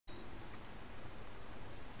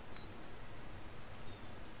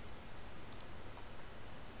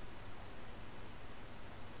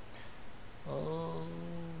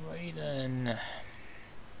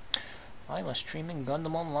streaming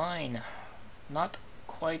Gundam Online. Not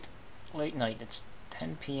quite late night. It's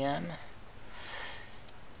 10 p.m.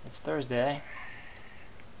 It's Thursday.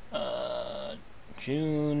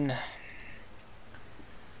 June.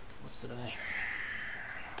 What's today? Where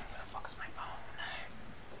the fuck is my phone?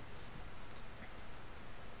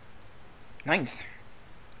 9th,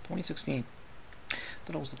 2016.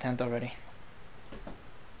 Thought it was the 10th already.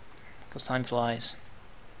 Because time flies.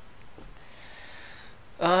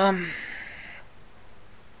 And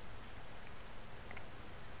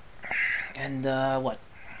what?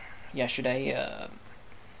 Yesterday,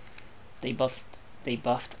 they buffed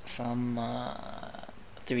some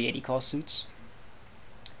 380 call suits.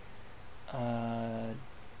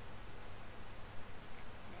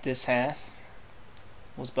 This half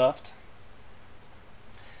was buffed,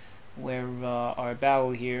 where our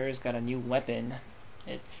bow here has got a new weapon.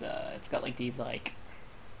 It's got like these, like,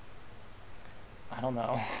 I don't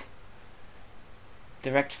know,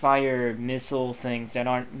 direct fire missile things that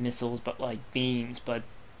aren't missiles but like beams, but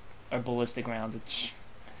are ballistic rounds.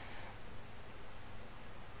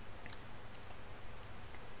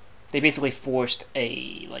 They basically forced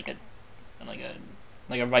a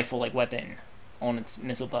rifle like weapon on its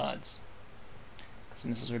missile pods, because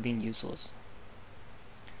missiles were being useless,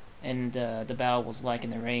 and the bow was lacking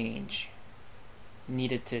the range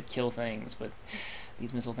needed to kill things, but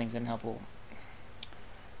these missile things didn't help.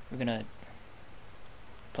 We're gonna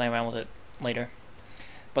play around with it later.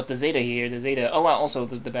 But the Zeta here, oh wow, also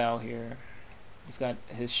the bow here, he's got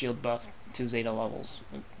his shield buffed to Zeta levels.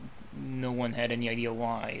 No one had any idea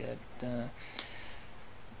why that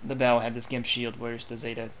the bow had this gimp shield, whereas the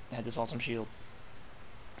Zeta had this awesome shield.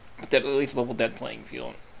 But that at least leveled that playing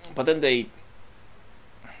field. But then they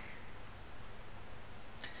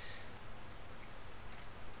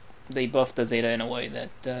buffed the Zeta in a way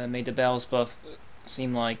that made the bow's buff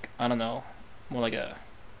seem like, I don't know, more like a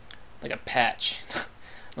patch,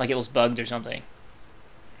 like it was bugged or something.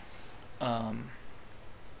 So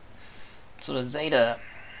the Zeta,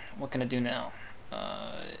 what can it do now?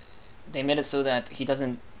 They made it so that he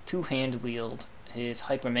doesn't two-hand wield his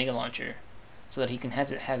Hyper Mega Launcher, so that he can have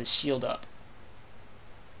his shield up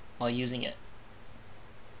while using it.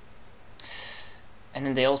 And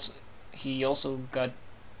then he also got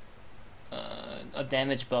a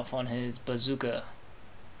damage buff on his bazooka,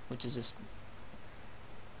 which is this,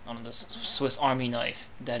 I don't know, this Swiss Army knife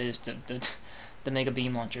that is the Mega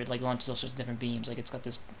Beam Launcher. It like launches all sorts of different beams. Like it's got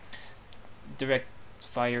this direct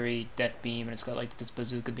fiery death beam, and it's got like this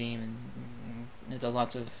bazooka beam, and it does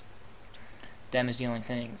lots of damage dealing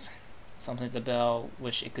things. Something that the Bell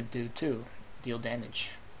wish it could do too, deal damage.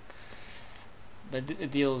 But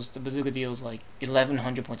the bazooka deals like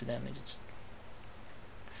 1100 points of damage. It's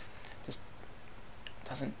just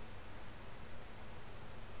doesn't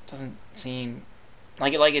seem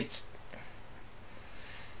like it's,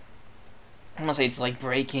 I want to say it's like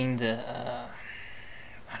breaking the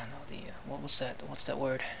I don't know, what's that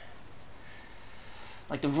word,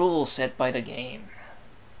 like the rules set by the game.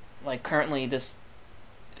 Like currently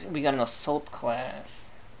we got an assault class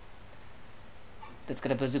that's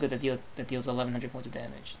got a bazooka that deals 1100 points of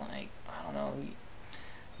damage. Like, I don't know,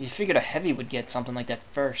 you figured a heavy would get something like that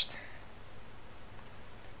first,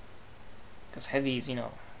 because heavies, you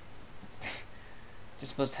know, they're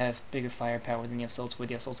supposed to have bigger firepower than the assaults, where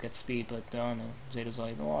the assaults get speed. But I don't know, Zeta's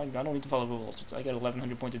like, oh, I don't need to follow rules. I got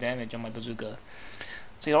 1100 points of damage on my bazooka,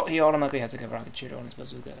 so he automatically has like a rocket shooter on his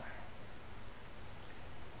bazooka.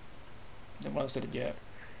 Then what else did it get?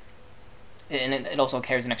 And it also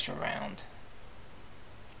carries an extra round.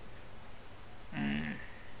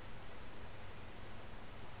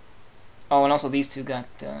 Oh, and also these two got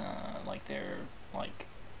like their like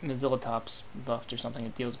Mozilla tops buffed or something.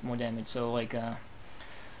 It deals more damage. So like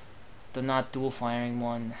the not dual firing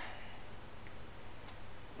one,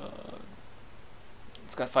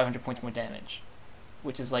 it's got 500 points more damage,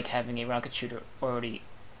 which is like having a rocket shooter already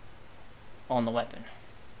on the weapon.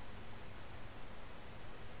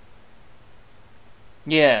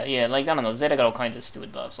 Yeah, like, I don't know, Zeta got all kinds of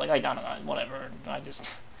stupid buffs. Like, I don't know, whatever. I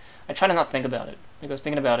try to not think about it, because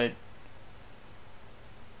thinking about it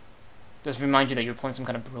just reminds you that you're playing some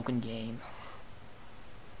kind of broken game.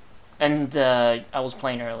 And I was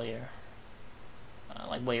playing earlier,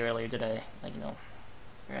 like way earlier today, like, you know,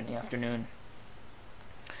 in the afternoon.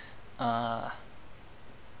 And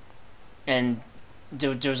there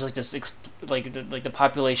was like this, like the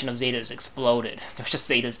population of Zetas exploded. There was just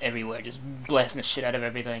Zetas everywhere, just blasting the shit out of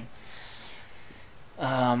everything.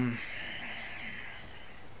 And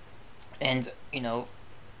you know,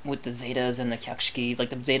 with the Zetas and the Kyakshkis,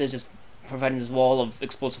 like the Zetas just providing this wall of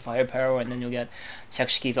explosive firepower, and then you'll get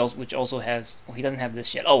Chekshki's, which also has. Well, he doesn't have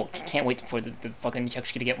this yet. Oh, can't wait for the fucking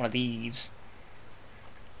Chekshki to get one of these.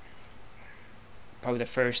 Probably the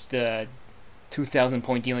first 2,000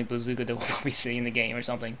 point dealing bazooka that we'll probably see in the game or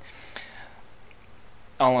something.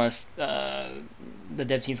 Unless the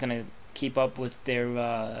dev team's gonna keep up with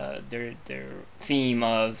their theme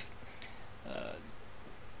of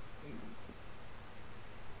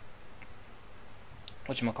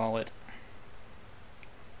whatchamacallit,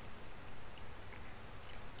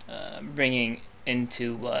 bringing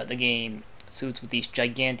into the game suits with these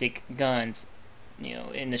gigantic guns, you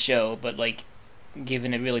know, in the show, but like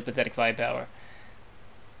giving it really pathetic firepower.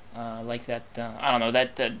 Like that, I don't know,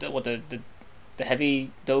 that what the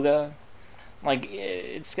heavy Doga, like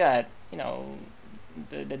it's got, you know,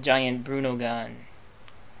 the giant Bruno gun.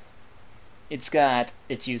 It's got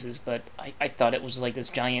its uses, but I thought it was like this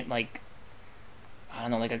giant, like, I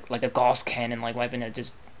don't know, like a Gauss cannon like weapon that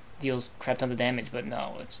just deals crap tons of damage. But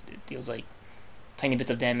no, it deals like tiny bits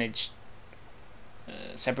of damage,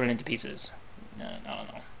 separated into pieces. I don't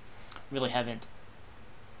know. Really haven't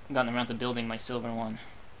gotten around to building my silver one.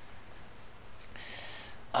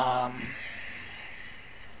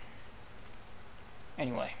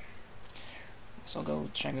 Anyway, so I'll go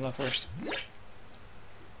Shangri-La first.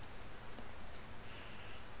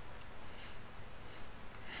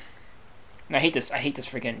 And I hate this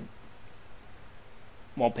freaking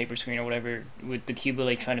wallpaper screen or whatever with the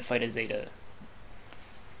Cubulate trying to fight a Zeta.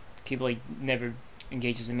 Cubulate never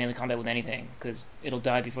engages in melee combat with anything because it'll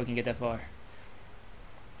die before it can get that far.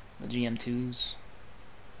 The GM2s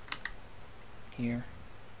here.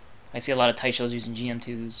 I see a lot of Taishos using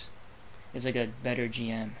GM2s. It's like a better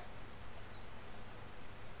GM.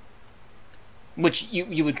 Which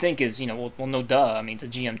you would think is, you know, well no duh, I mean it's a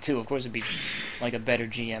GM2, of course it'd be like a better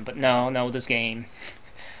GM, but no, this game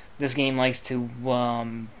likes to,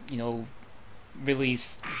 you know,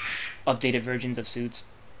 release updated versions of suits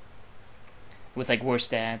with like worse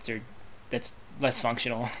stats or that's less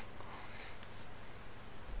functional.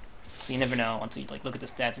 So you never know until you like look at the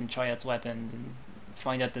stats and try out its weapons and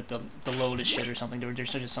find out that the load is shit or something.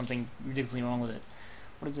 There's just something ridiculously wrong with it.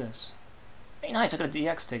 What is this? Hey, nice, I got a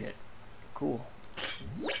DX ticket. Cool.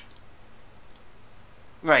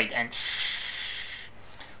 Right, and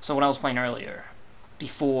so when I was playing earlier,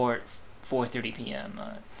 before 4:30 p.m.,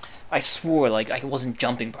 I swore like I wasn't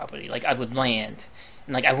jumping properly. Like I would land,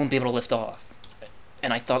 and like I wouldn't be able to lift off.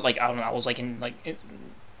 And I thought like I don't know, I was like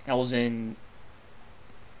I was in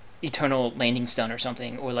eternal landing stun or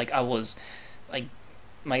something, or like I was like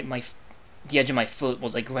the edge of my foot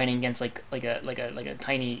was like running against like a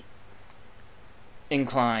tiny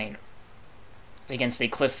incline against a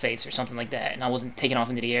cliff face or something like that, and I wasn't taking off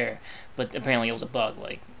into the air. But apparently it was a bug.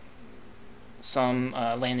 Like some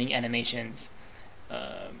landing animations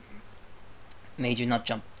made you not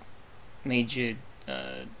jump, made you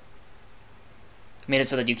made it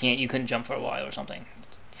so that you couldn't jump for a while or something.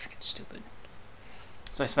 It's freaking stupid.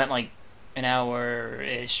 So I spent like an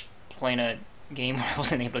hour-ish playing a game where I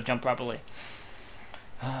wasn't able to jump properly.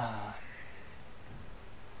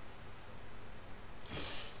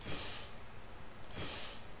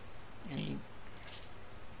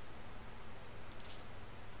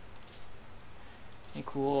 Any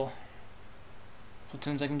cool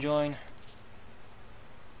platoons I can join?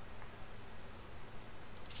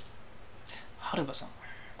 How do I something?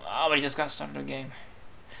 Oh, but he just got started a game.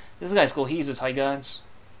 This guy's cool. He uses high guns,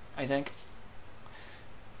 I think.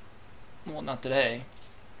 Well, not today,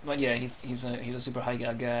 but yeah, he's a super high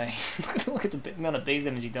guard guy. Look at the amount of base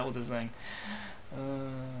damage he dealt with this thing.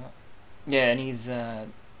 Yeah, and he's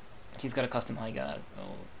got a custom high guard.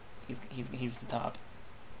 Oh, he's the top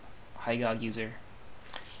high guard user.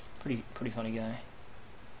 Pretty funny guy.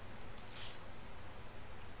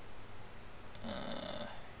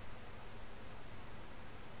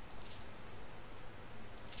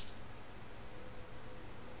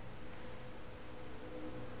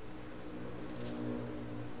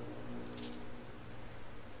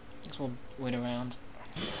 Guess we'll wait around.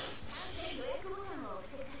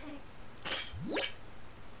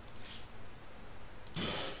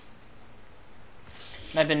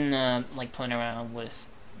 I've been like playing around with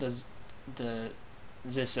the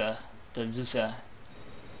Zssa, the Zssa.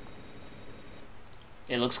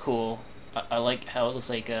 It looks cool. I like how it looks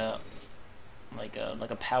like a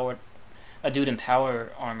dude in power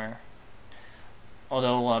armor.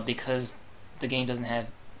 Although because the game doesn't have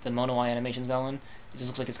the mono eye animations going, it just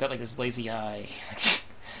looks like it's got like this lazy eye.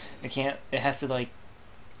 It has to like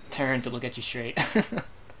turn to look at you straight.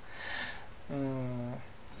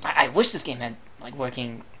 I wish this game had like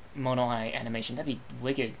working mono eye animation. That'd be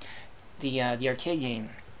wicked. the arcade game,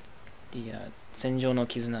 the Senjo no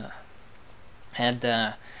Kizuna, had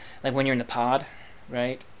like when you're in the pod,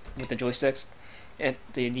 right, with the joysticks,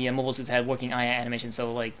 the mobile suits had working eye animation,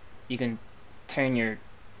 so like you can turn your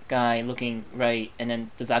guy looking right, and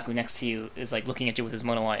then the Zaku next to you is like looking at you with his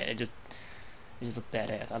mono eye. It just looked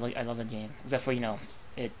badass. I love the game, except for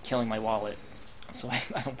it killing my wallet, so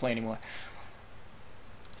I don't play anymore.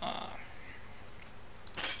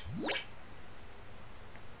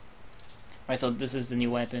 Right, so this is the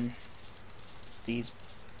new weapon. These,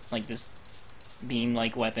 like this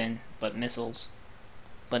beam-like weapon, but missiles,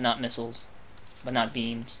 but not missiles, but not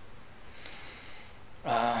beams.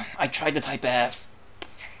 I tried to type F.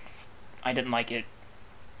 I didn't like it.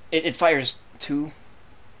 It fires 2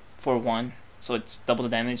 for 1, so it's double the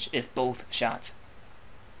damage if both shots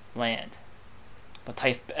land. But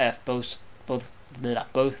type F, both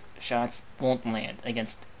shots won't land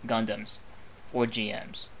against Gundams or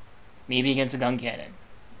GMs. Maybe against a gun cannon,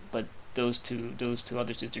 but those two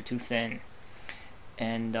other suits are too thin.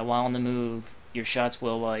 And while on the move, your shots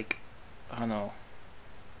will like, I don't know,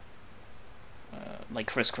 like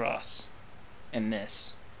crisscross and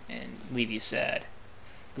miss and leave you sad,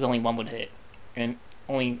 because only one would hit, and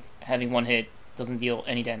only having one hit doesn't deal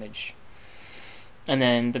any damage. And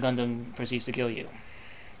then the Gundam proceeds to kill you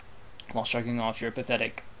while striking off your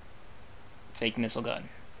pathetic fake missile gun.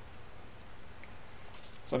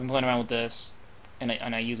 So I've been playing around with this, and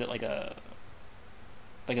I use it like a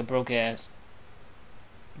broke ass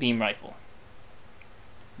beam rifle,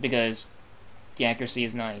 because the accuracy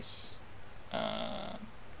is nice,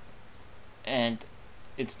 and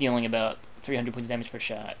it's dealing about 300 points of damage per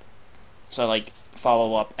shot. So I like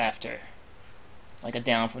follow up after, like a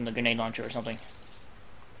down from the grenade launcher or something.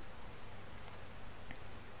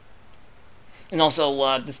 And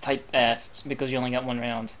also this type F, because you only got one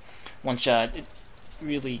round, one shot, it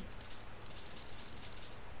really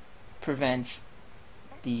prevents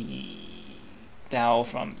the Bao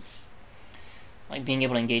from like being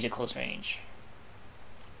able to engage at close range,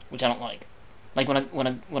 which I don't like. Like when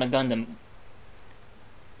a Gundam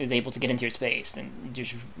is able to get into your space, then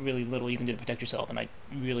there's really little you can do to protect yourself, and I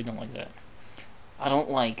really don't like that. I don't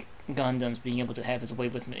like Gundams being able to have his way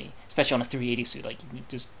with me, especially on a 380 suit. Like, it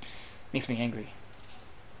just makes me angry.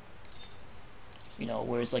 You know,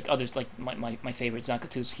 whereas like others, like my favorite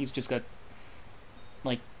Zakatu's, he's just got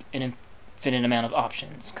like an infinite amount of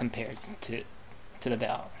options compared to the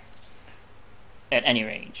Bao. At any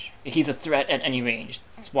range. He's a threat at any range.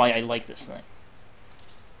 That's why I like this thing.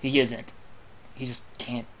 He isn't. He just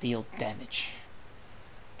can't deal damage.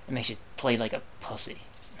 It makes you play like a pussy.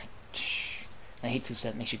 I hate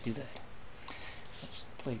Zssa makes you do that. Let's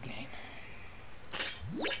play a game.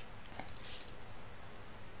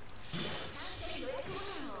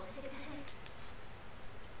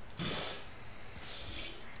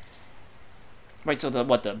 Right, so the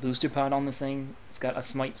booster pod on this thing, it's got a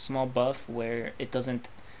small buff where it doesn't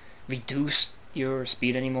reduce your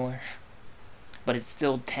speed anymore, but it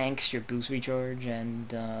still tanks your boost recharge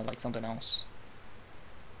and like something else.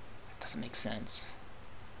 It doesn't make sense.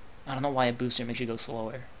 I don't know why a booster makes you go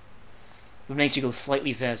slower. It makes you go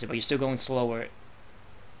slightly faster, but you're still going slower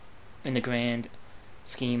in the grand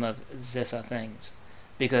scheme of Zssa things,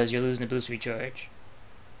 because you're losing the boost recharge.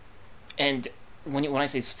 And when I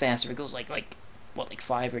say it's faster, it goes like what, like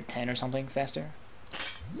 5 or 10 or something faster?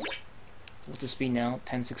 So what's the speed now?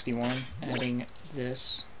 1061. Adding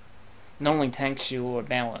this. Not only tanks your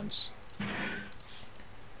balance.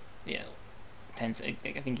 Yeah. 10, I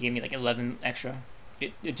think it gave me like 11 extra.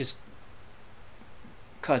 It just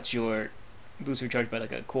cuts your boost recharge by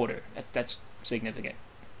like a quarter. That's significant.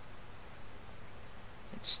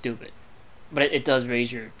 It's stupid. But it does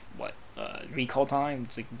raise your, what, recall time?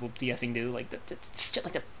 It's like, what do you effing do? Like, shit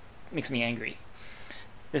like that makes me angry.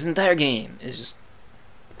 This entire game is just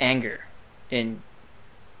anger in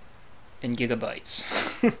gigabytes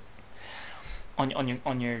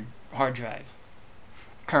on your hard drive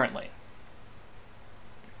currently.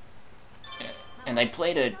 Yeah. And I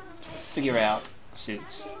play to figure out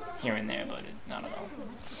suits here and there, but I don't know.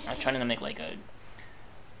 I'm trying to make like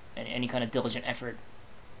any kind of diligent effort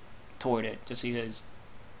toward it, just because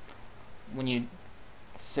when you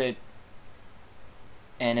sit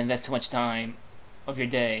and invest too much time of your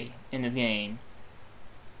day in this game,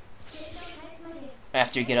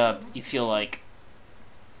 after you get up, you feel like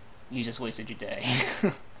you just wasted your day.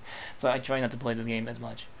 So I try not to play this game as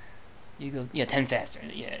much. You go, yeah, 10 faster.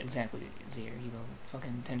 Yeah, exactly. It's here. You go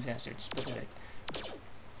fucking 10 faster. It's pathetic.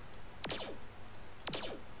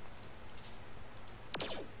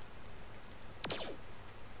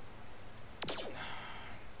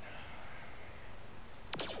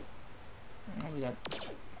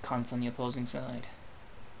 cons on the opposing side.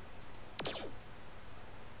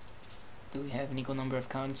 Do we have an equal number of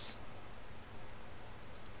cons?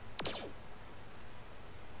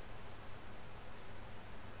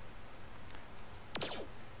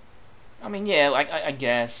 I mean, yeah, I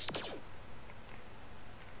guess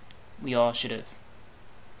we all should have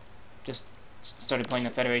just started playing the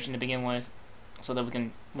Federation to begin with, so that we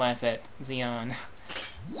can laugh at Xeon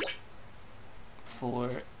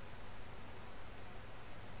for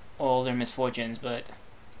all their misfortunes. But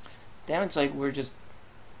damn, it's like we're just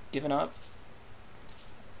giving up.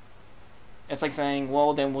 It's like saying,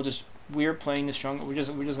 well, then we're playing the stronger. We're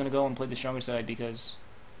just gonna go and play the stronger side because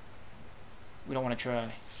we don't want to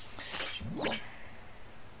try.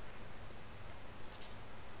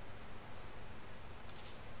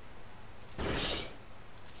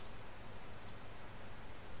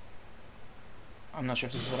 I'm not sure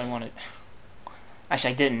if this is what I wanted.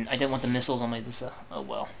 Actually, I didn't. I didn't want the missiles on my Zssa. Oh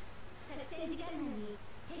well.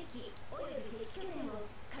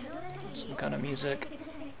 Some kind of music.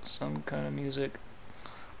 Some kind of music.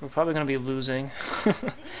 We're probably gonna be losing.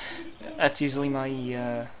 That's usually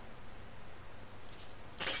my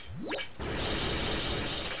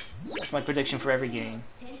that's my prediction for every game.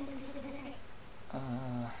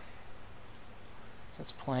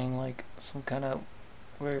 That's playing like some kind of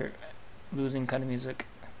we're losing kind of music.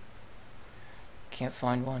 Can't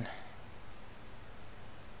find one.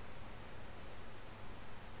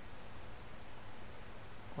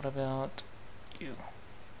 What about you?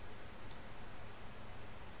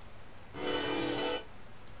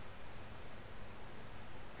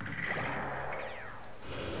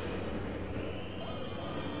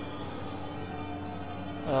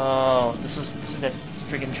 Oh, this is that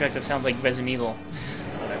freaking track that sounds like Resident Evil.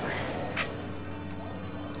 Whatever.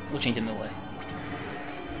 We'll change it midway.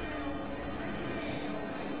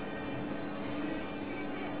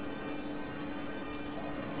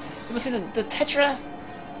 But see, the Tetra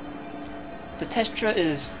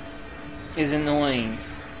is annoying,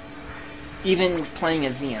 even playing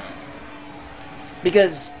as Xeon,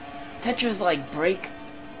 because Tetras like break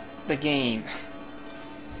the game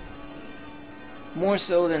more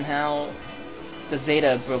so than how the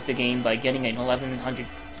Zeta broke the game by getting an 1100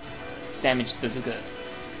 damaged bazooka.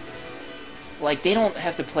 Like, they don't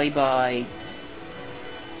have to play by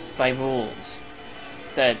rules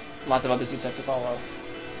that lots of other suits have to follow.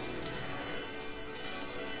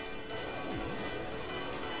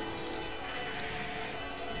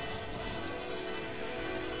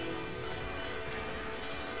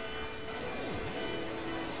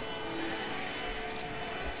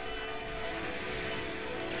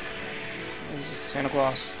 Santa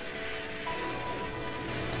Claus.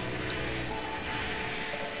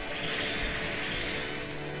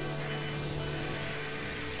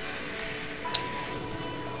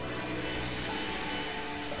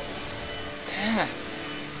 Yeah.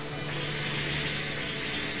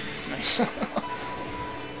 Nice.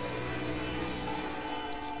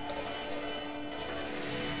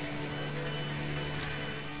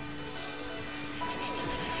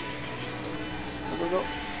 Go, go, go.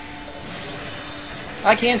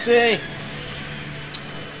 I can't see!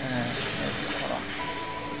 Hold on.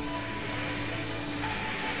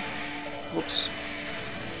 Whoops.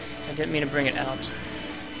 I didn't mean to bring it out.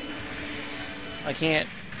 I can't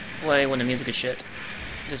play when the music is shit.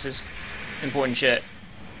 This is important shit.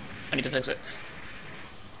 I need to fix it.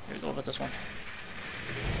 Here, what about this one?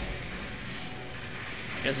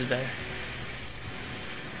 This is better.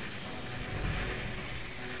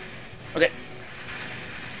 Okay.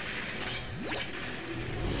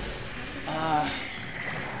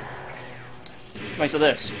 Right, so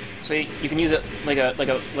this. See, you can use it like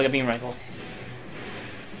a beam rifle.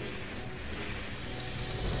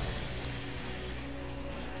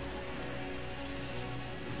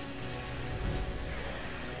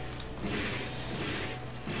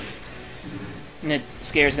 And it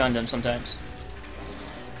scares Gundam sometimes.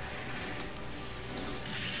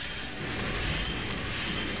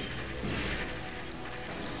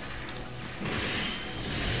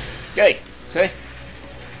 Okay, see?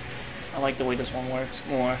 I like the way this one works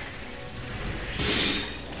more.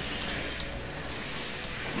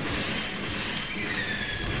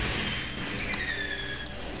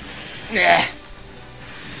 Yeah.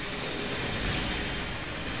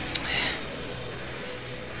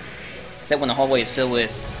 Except when the hallway is filled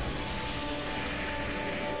with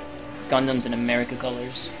Gundams in America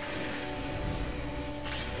colors.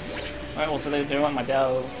 Alright, well, so they want my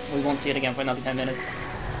Dao. We won't see it again for another 10 minutes.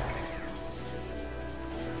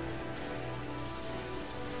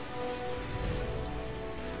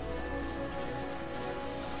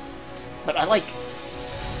 But I like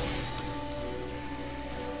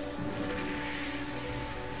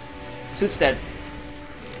suits that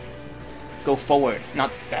go forward,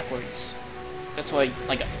 not backwards. That's why,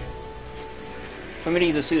 like, for me to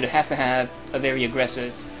use a suit, it has to have a very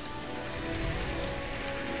aggressive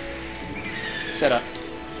setup.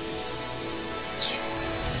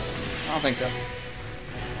 I don't think so.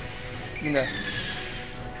 Okay.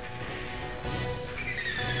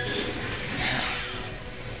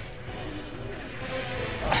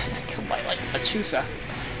 Killed by, like, a Zssa.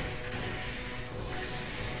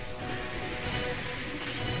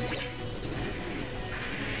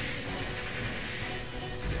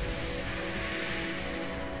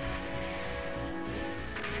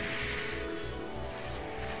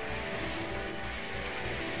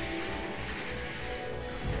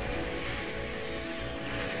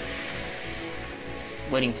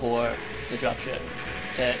 Waiting for the dropship.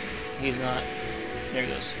 That he's not. There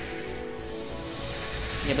he goes.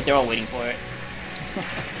 Yeah, but they're all waiting for it.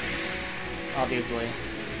 Obviously.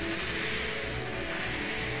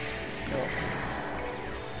 Oh.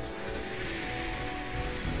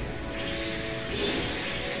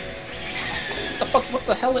 What the fuck? What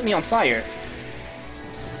the hell lit me on fire?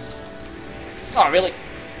 Oh, really?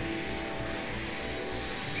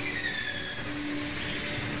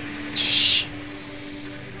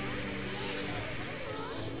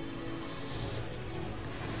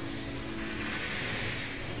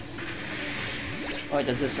 Oh,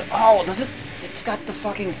 does this? Oh, does this? It's got the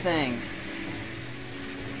fucking thing.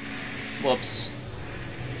 Whoops.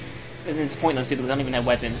 And it's pointless too because I don't even have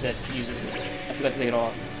weapons that use it. I forgot to take it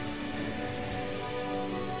off.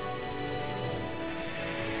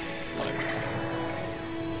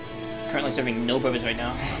 It's currently serving no purpose right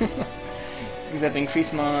now. Because I've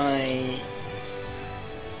increased my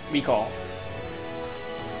recall.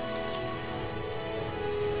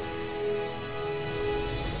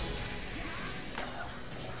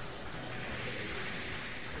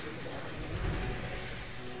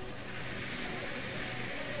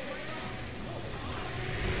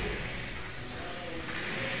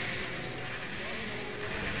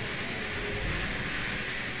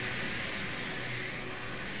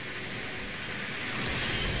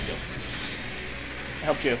 I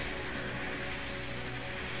helped you.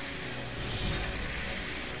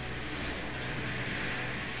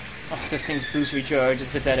 Oh, this thing's boost recharge is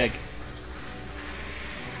pathetic.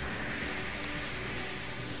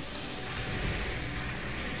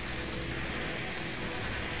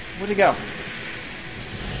 Where'd it go?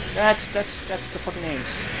 That's the fucking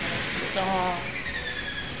ace. No.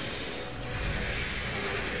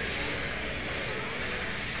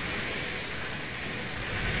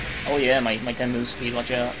 Oh yeah, my 10 move speed,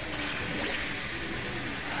 watch out.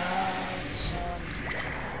 It's,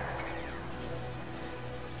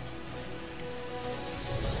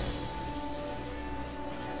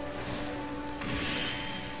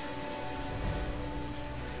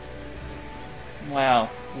 wow,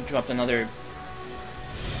 we dropped another.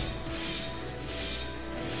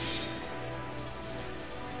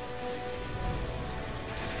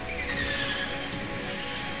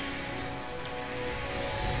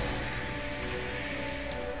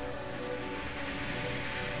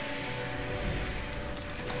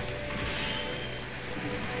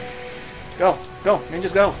 Go! Go!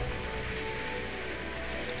 Ninjas, go!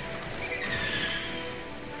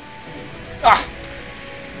 Ah!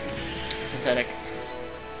 Pathetic.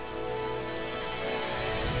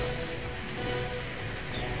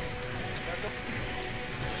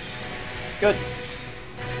 Good.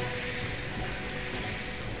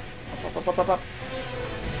 Up.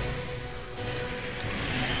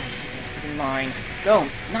 Mine. Go!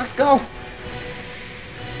 Not go!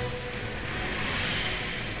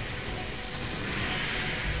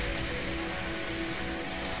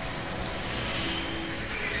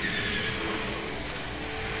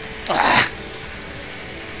 Ah.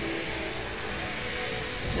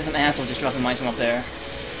 There's an asshole just dropping mice from up there.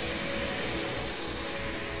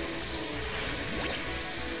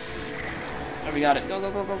 Oh, we got it. Go, go,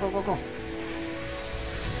 go, go, go, go, go.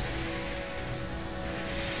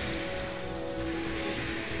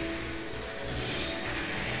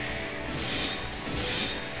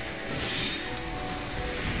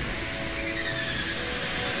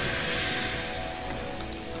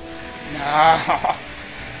 No.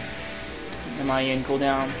 Am I in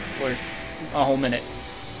cooldown for a whole minute?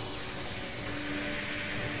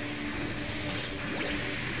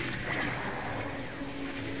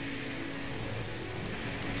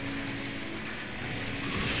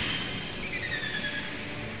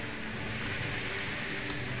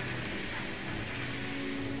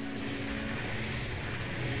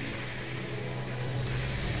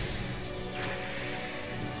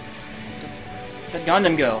 Let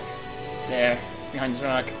Gundam go. There, behind this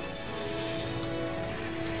rock.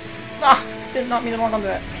 Ah! Did not mean to walk onto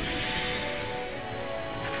that.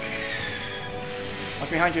 Watch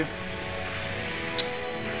behind you.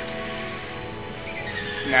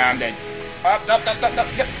 Nah, I'm dead. Up.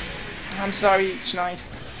 Yep. I'm sorry, Schneid.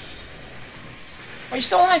 Are you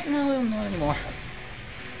still alive? No, not anymore.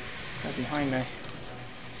 Got behind me.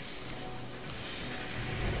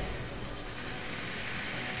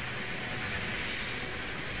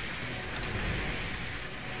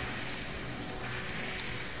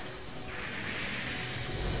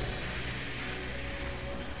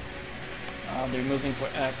 They're moving for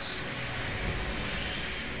X.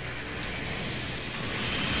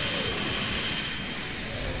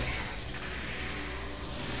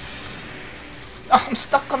 Oh, I'm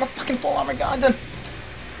stuck on the fucking full armor Gundam.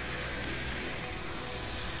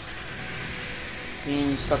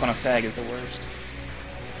 Being stuck on a fag is the worst.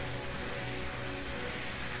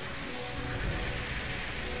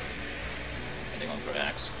 They're going for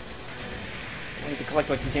X. We need to collect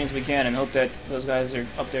what contains we can and hope that those guys are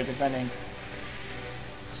up there defending.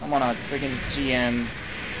 So I'm on a friggin' GM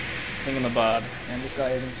thingamabob, and this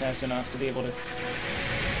guy isn't fast enough to be able to...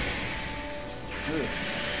 Ooh.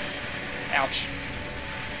 Ouch.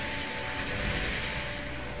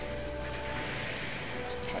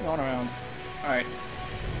 Let's try going around. Alright.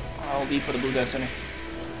 I'll leave for the Blue Destiny.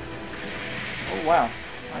 Oh wow.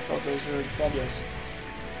 I thought those were bad guys.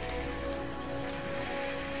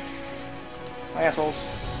 Hi assholes.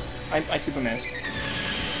 I super missed.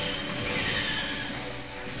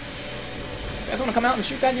 You guys wanna come out and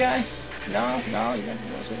shoot that guy? No, you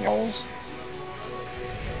gotta sit in your holes.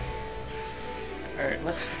 Alright,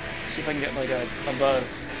 let's see if I can get like a above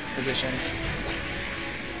position.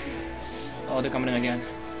 Oh, they're coming in again.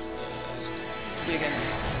 Dig in.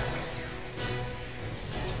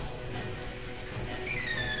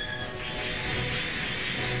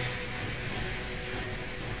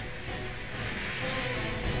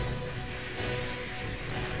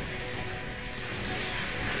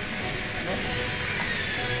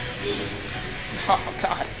 Oh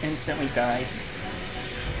god, instantly died.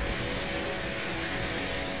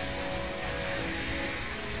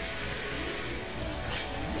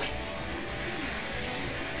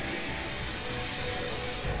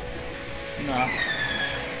 No. I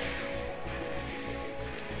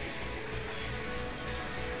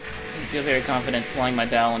feel very confident flying my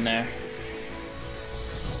bow in there.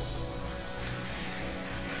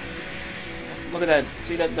 Look at that.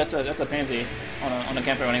 See that's a pansy on a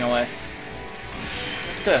camper running away.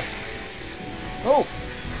 What the? Oh!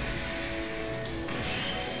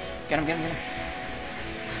 Get him.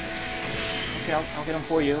 Okay, I'll get him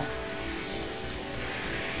for you.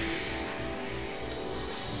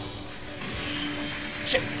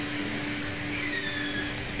 Shit!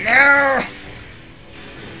 No!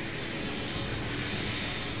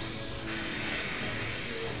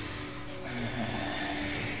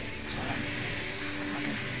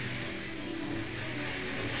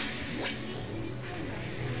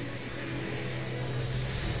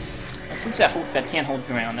 Since that can't hold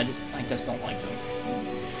ground, I just don't like them.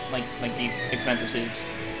 Like these expensive suits.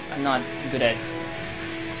 I'm not good at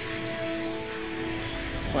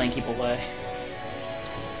playing keep away.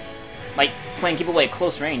 Like playing keep away at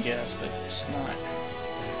close range, yes, but just not.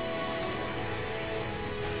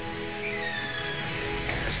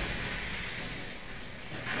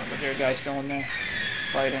 Oh, but there are guys still in there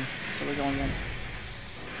fighting, so we're going in.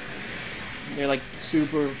 They're like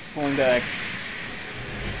super pulling back.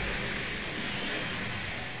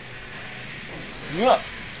 Yeah.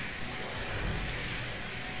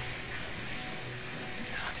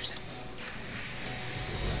 Oh, there's it.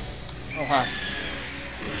 Oh, hi.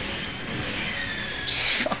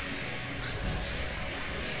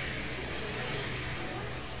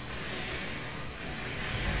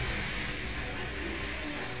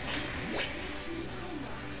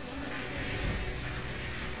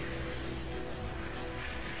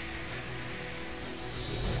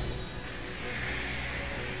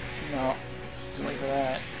 No. Too late for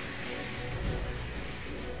that.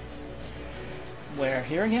 Where?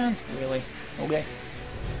 Here again? Really? Okay.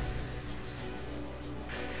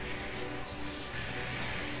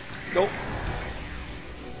 Nope.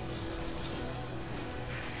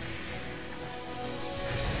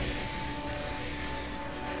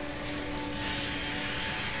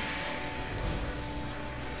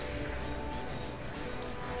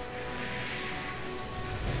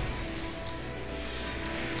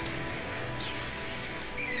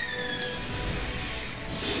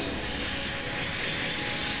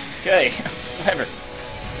 Okay, whatever.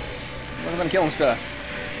 What if I'm killing stuff?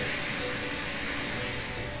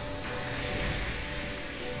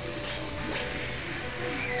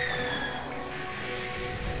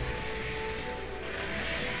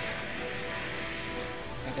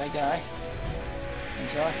 guy. Think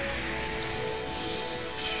so?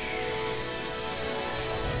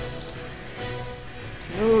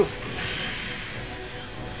 Move!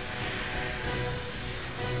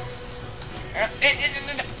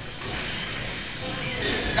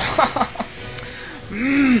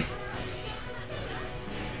 Mm.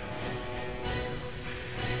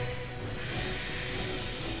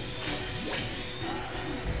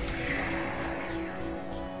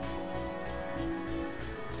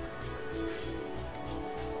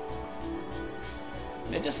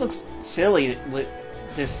 It just looks silly with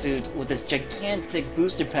this suit, with this gigantic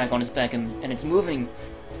booster pack on his back, and it's moving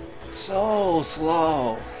so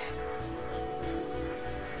slow.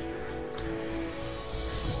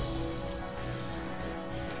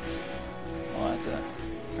 Oh, that's a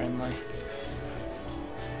friendly.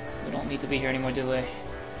 We don't need to be here anymore, do we?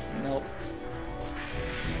 Nope.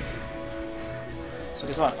 So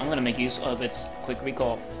guess what? I'm gonna make use of its quick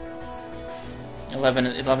recall. 11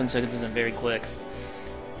 seconds isn't very quick.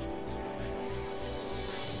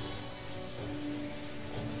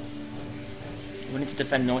 We need to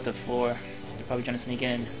defend north of 4. They're probably trying to sneak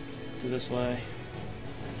in through this way.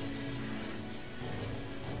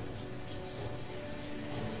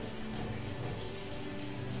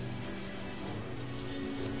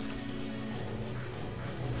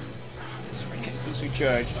 This freaking booster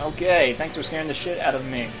charge. Okay, thanks for scaring the shit out of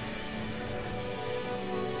me.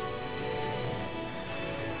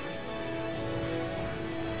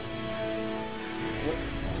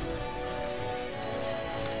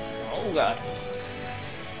 Oh god.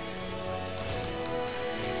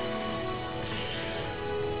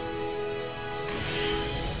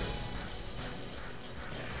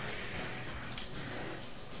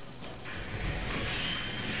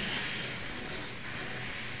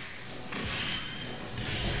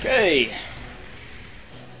 Okay.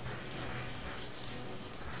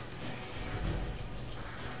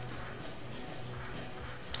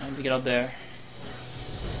 Time to get up there.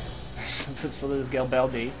 So this is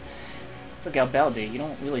Galbaldi. It's a Galbaldi. You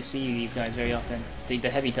don't really see these guys very often. The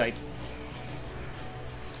heavy type.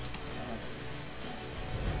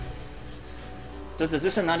 Does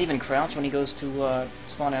Zssa not even crouch when he goes to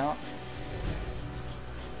spawn out?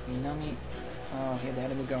 Nami. Oh, yeah, they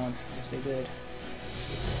had him going. Yes, they did.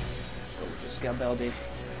 Go with this Galbaldi.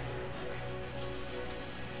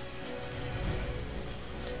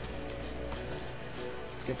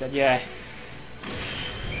 Let's get that, yeah.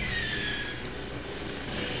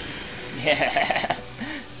 Yeah.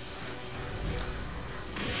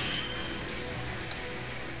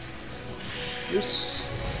 Loose.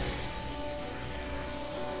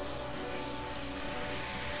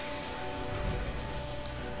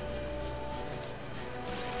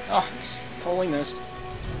 Oh, it's totally missed.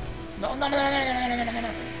 No, no, no, no, no, no, no, no, no, no.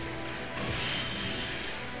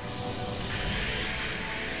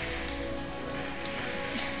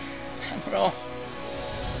 Bro.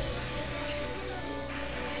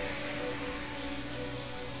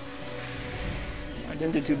 I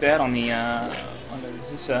didn't do too bad on the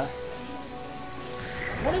Zssa.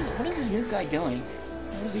 What is this new guy doing?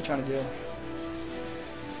 What is he trying to do?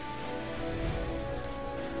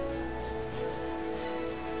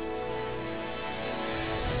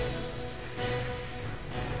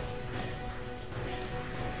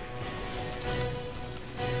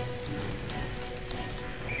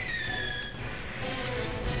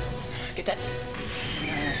 Get that.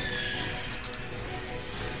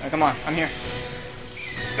 Alright, come on, I'm here.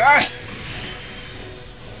 Die!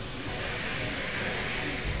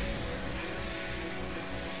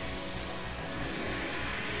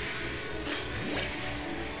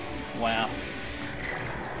 Wow.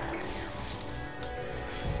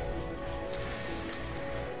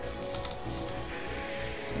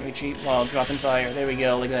 It's gonna retreat while dropping fire. There we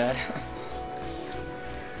go, like that.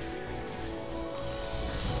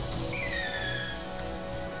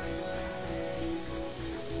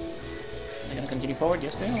 Continue forward,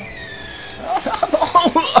 yes they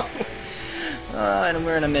are. And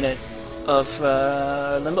we're in a minute of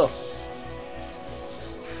limbo.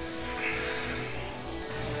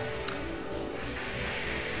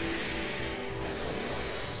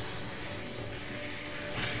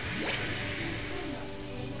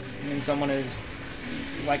 And someone is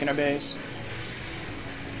liking our base.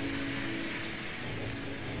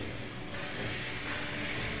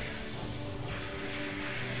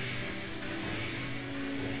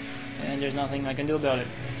 And there's nothing I can do about it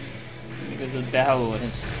because of Bao and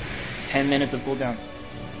it's 10 minutes of cooldown.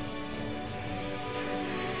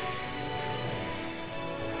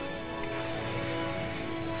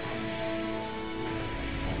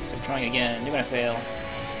 So trying again, they're gonna fail.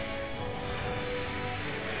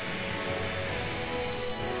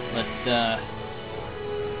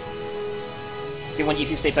 see, if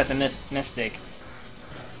you stay pessimistic,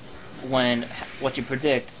 when what you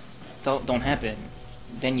predict don't happen,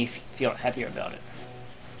 then you feel happier about it.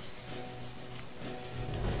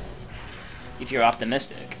 If you're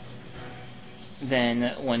optimistic,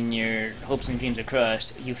 then when your hopes and dreams are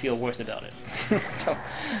crushed, you feel worse about it. So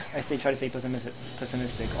I try to stay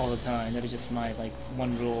pessimistic all the time. That is just my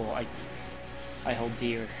one rule I hold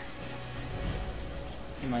dear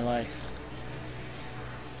in my life.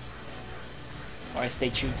 Or I stay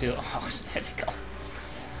true to. Oh, there we go.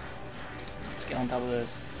 Let's get on top of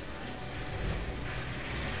this.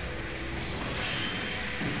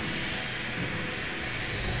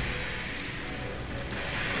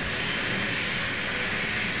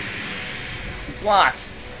 Blocked.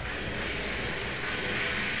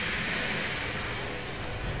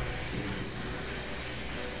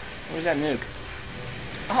 Where's that nuke?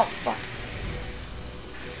 Oh, fuck.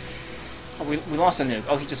 Oh, we lost a nuke.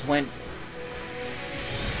 Oh, he just went.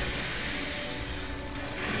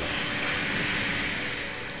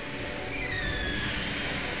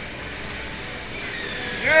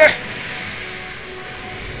 Yeah.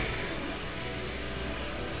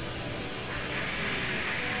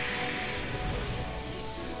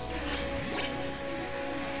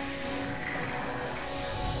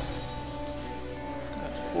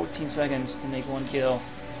 Got 14 seconds to make one kill.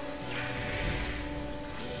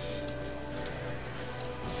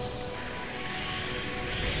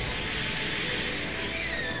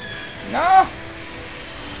 No! No!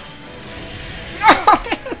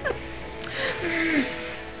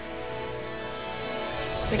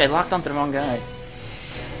 I think I locked onto the wrong guy.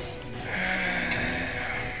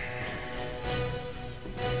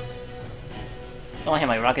 If I only had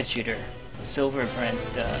my rocket shooter, silver print,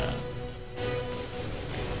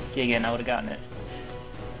 Gigan, I would have gotten it.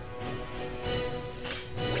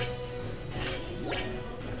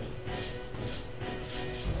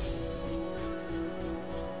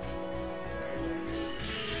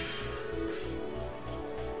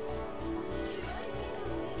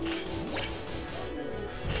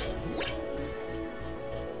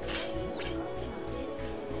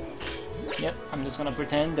 Yep, I'm just gonna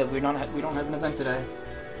pretend that we don't have an event today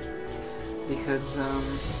because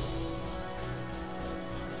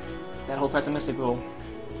that whole pessimistic rule.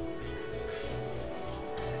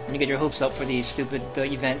 When you get your hopes up for these stupid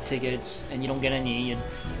event tickets and you don't get any, it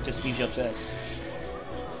just leaves you upset.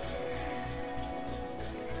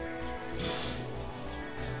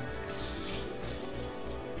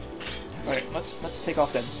 Alright, let's take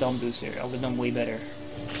off that dumb boost here. I would have done way better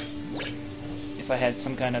if I had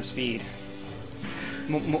some kind of speed.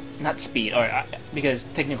 Not speed, or because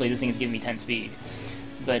technically this thing is giving me 10 speed,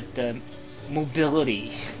 but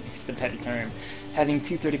mobility is the better term. Having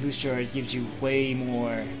 230 boost charge gives you way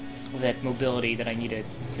more of that mobility that I needed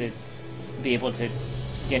to be able to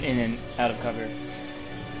get in and out of cover.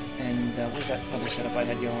 And where's that other setup I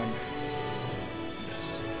had going?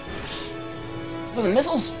 Well, the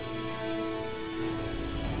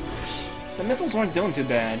missiles weren't doing too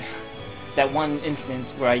bad. That one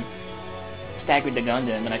instance where I staggered the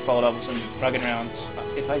Gundam and I followed up with some rocket rounds.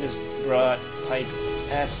 If I just brought Type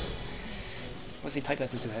S... Type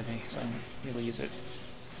S is too heavy, so I don't really use it.